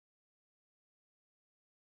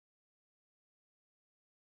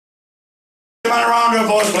Come on, a round of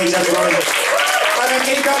applause, please, everybody. And then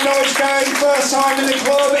keep that noise going. First time in the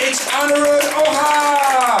club, it's Aniruddh,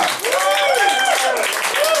 Ojha!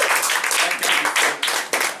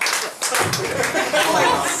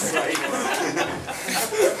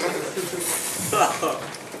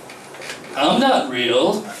 I'm not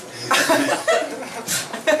real.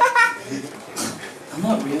 I'm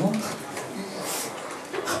not real.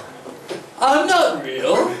 I'm not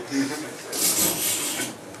real.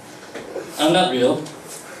 I'm not real.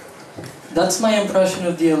 That's my impression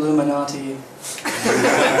of the Illuminati.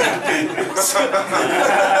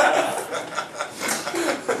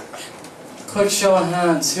 Quick show of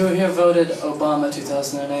hands. Who here voted Obama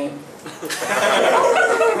 2008?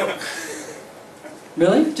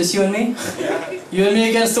 Really? Just you and me? Yeah. You and me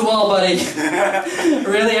against the wall, buddy.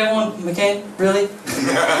 Really, everyone? McCain? Really?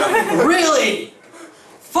 Really?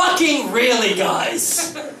 Fucking really,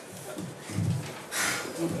 guys!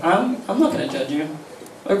 I'm not gonna judge you.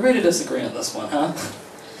 Agree to disagree on this one, huh?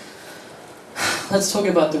 Let's talk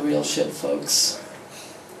about the real shit, folks.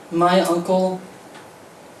 My uncle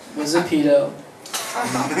was a pedo.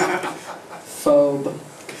 Phobe.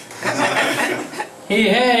 He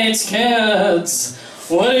hates kids.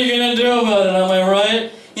 What are you gonna do about it, am I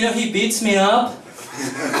right? You know, he beats me up.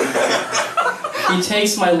 He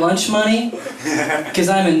takes my lunch money, because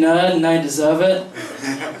I'm a nerd and I deserve it.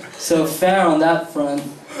 So fair on that front.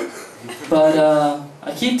 But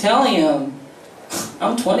I keep telling him,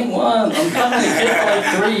 I'm 21, I'm not gonna get for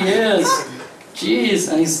like 3 years. Jeez,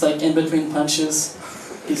 and he's like in between punches.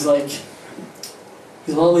 He's like,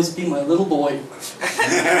 he'll always be my little boy.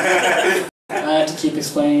 I have to keep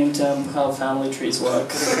explaining to him how family trees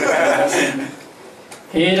work.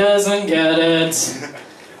 He doesn't get it.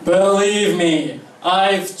 Believe me,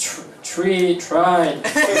 I've tried.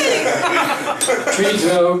 Tree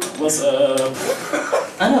joke, what's up?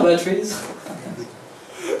 I know about trees.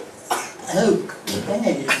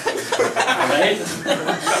 Okay. Right?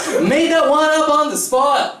 Made that one up on the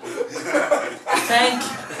spot. Thank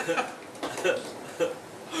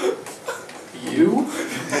you.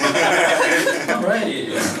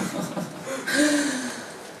 Alrighty.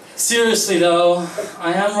 Seriously though,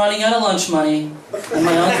 I am running out of lunch money, and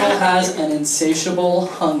my uncle has an insatiable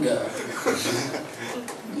hunger.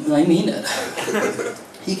 I mean it.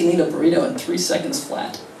 He can eat a burrito in 3 seconds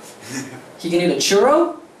flat. He can eat a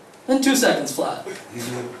churro in 2 seconds flat.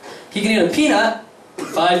 He can eat a peanut in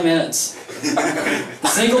 5 minutes. A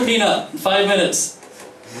single peanut in 5 minutes.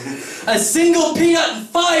 A single peanut in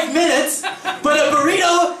 5 minutes, but a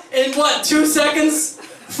burrito in what, 2 seconds?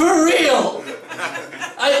 For real!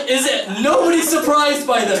 Nobody's surprised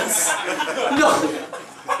by this? No.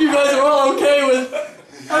 You guys are all okay with...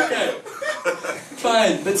 Okay.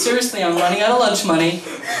 Fine, but seriously, I'm running out of lunch money,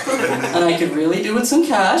 and I could really do with some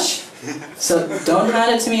cash, so don't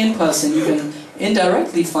hand it to me in person. You can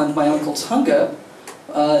indirectly fund my uncle's hunger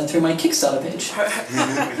through my Kickstarter page.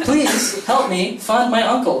 Please help me fund my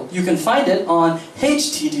uncle. You can find it on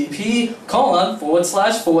http://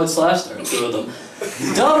 there are 2 of them,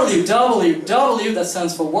 www, that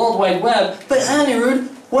stands for World Wide Web, but Aniruddh,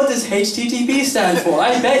 what does HTTP stand for?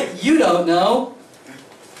 I bet you don't know.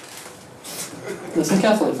 Listen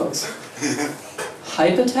carefully, folks.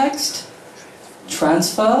 Hypertext,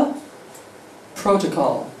 transfer,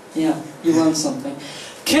 protocol. Yeah, you learned something.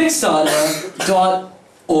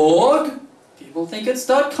 Kickstarter.org. People think it's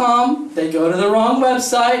 .com. They go to the wrong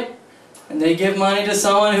website, and they give money to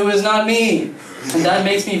someone who is not me. And that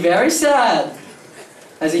makes me very sad,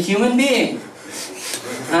 as a human being,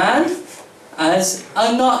 and as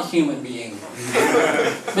a not human being.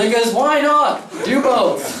 Because why not? Do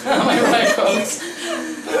both. Am I right, folks?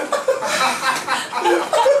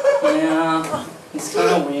 Yeah, it's kind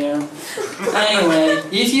of weird. Anyway,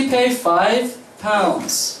 if you pay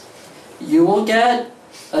 £5, you will get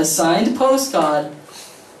a signed postcard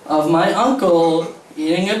of my uncle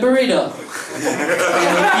eating a burrito.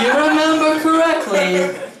 And if you remember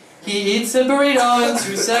correctly, he eats a burrito in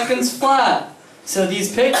 2 seconds flat. So these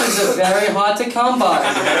pictures are very hard to come by.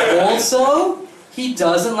 Also, he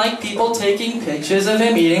doesn't like people taking pictures of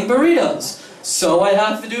him eating burritos. So I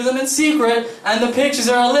have to do them in secret, and the pictures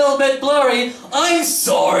are a little bit blurry. I'm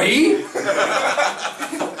sorry! You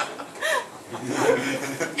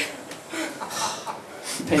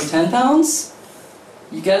pay £10,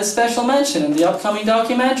 you get a special mention in the upcoming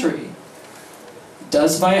documentary.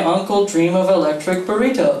 Does my uncle dream of electric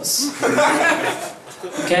burritos?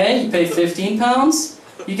 Okay, you pay £15,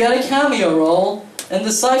 you get a cameo role in the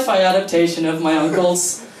sci-fi adaptation of my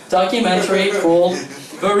uncle's documentary called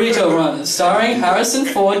Burrito Runners, starring Harrison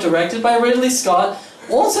Ford, directed by Ridley Scott,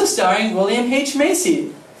 also starring William H.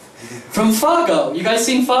 Macy. From Fargo. You guys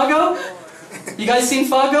seen Fargo? You guys seen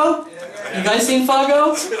Fargo? You guys seen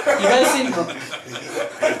Fargo? You guys seen... Oh.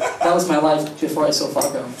 That was my life before I saw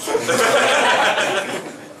Fargo.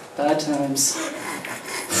 Bad times.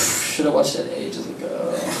 Should have watched that ages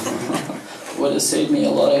ago. Would have saved me a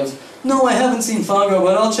lot of... No, I haven't seen Fargo,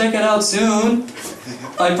 but I'll check it out soon.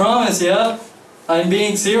 I promise, yeah. I'm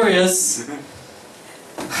being serious.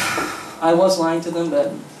 I was lying to them,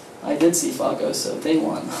 but I did see Fargo, so they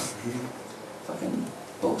won. Fucking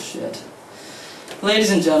bullshit.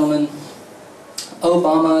 Ladies and gentlemen,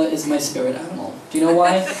 Obama is my spirit animal. Do you know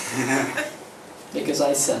why? Because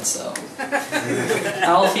I said so.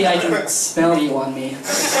 Alfie, I can smell you on me.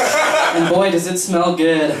 And boy, does it smell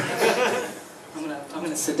good. I'm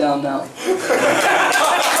gonna sit down now. I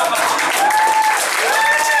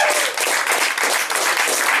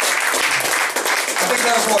think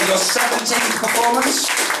that was what, your 17th performance?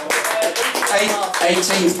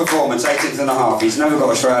 18th performance, 18th and a half. He's never got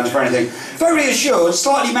Australians for anything. Very assured,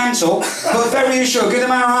 slightly mental, but very assured. Give the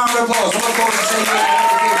man a round of applause. I look forward to seeing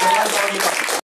you.